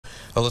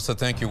Alyssa,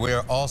 thank you. We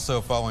are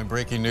also following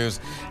breaking news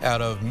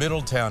out of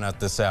Middletown at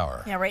this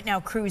hour. Yeah, right now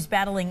crews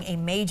battling a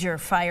major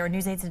fire.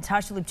 News 8's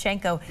Natasha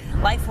Lubchenko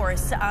live for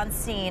us on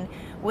scene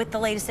with the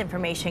latest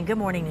information. Good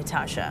morning,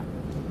 Natasha.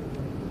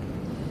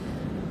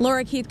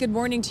 Laura, Keith, good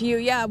morning to you.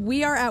 Yeah,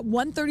 we are at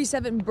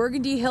 137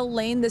 Burgundy Hill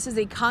Lane. This is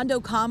a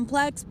condo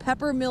complex,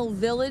 Pepper Mill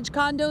Village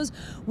condos.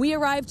 We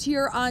arrived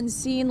here on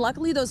scene.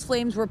 Luckily, those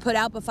flames were put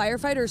out, but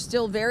firefighters are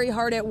still very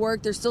hard at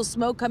work. There's still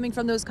smoke coming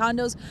from those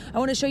condos. I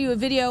want to show you a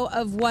video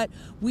of what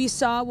we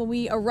saw when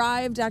we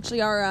arrived. Actually,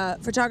 our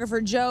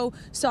photographer, Joe,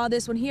 saw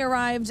this when he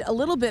arrived a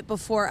little bit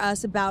before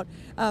us, about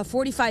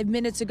 45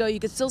 minutes ago. You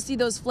could still see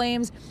those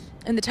flames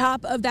in the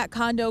top of that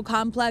condo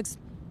complex.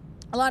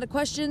 A lot of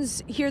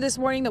questions here this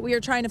morning that we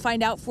are trying to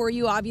find out for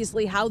you.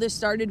 Obviously, how this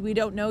started, we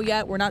don't know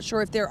yet. We're not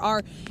sure if there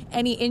are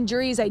any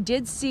injuries. I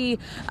did see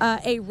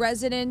a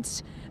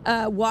resident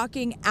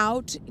walking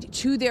out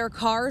to their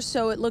car,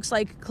 so it looks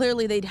like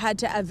clearly they'd had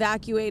to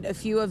evacuate a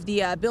few of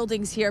the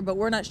buildings here, but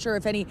we're not sure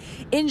if any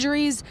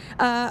injuries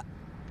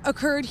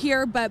occurred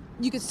here, but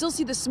you can still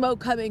see the smoke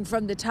coming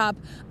from the top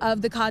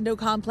of the condo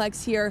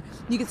complex here.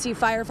 You can see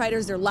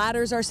firefighters, their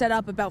ladders are set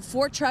up. About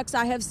 4 trucks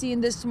I have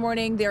seen this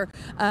morning. They're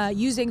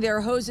using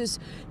their hoses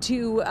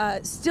to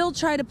still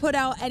try to put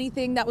out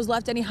anything that was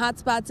left, any hot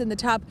spots in the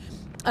top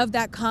of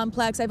that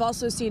complex. I've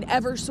also seen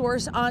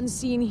Eversource on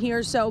scene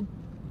here, so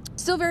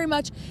still very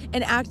much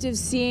an active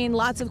scene.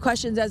 Lots of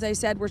questions, as I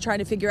said, we're trying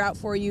to figure out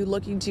for you,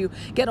 looking to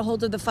get a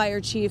hold of the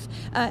fire chief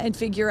and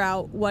figure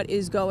out what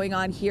is going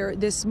on here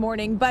this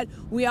morning. But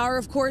we are,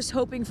 of course,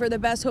 hoping for the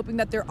best, hoping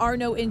that there are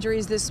no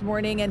injuries this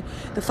morning, and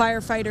the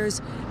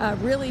firefighters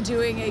really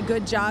doing a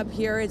good job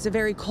here. It's a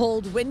very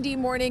cold, windy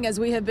morning, as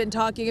we have been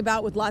talking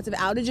about, with lots of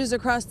outages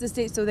across the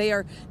state, so they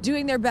are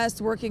doing their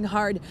best, working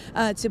hard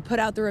to put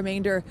out the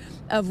remainder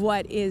of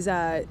what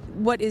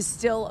is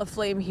still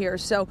aflame here.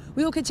 So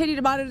we will continue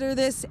to monitor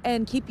this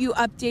and keep you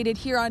updated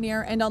here on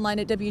air and online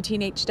at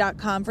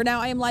WTNH.com. For now,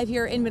 I am live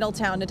here in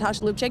Middletown.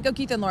 Natasha Lubchenko,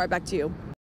 Keith and Laura, back to you.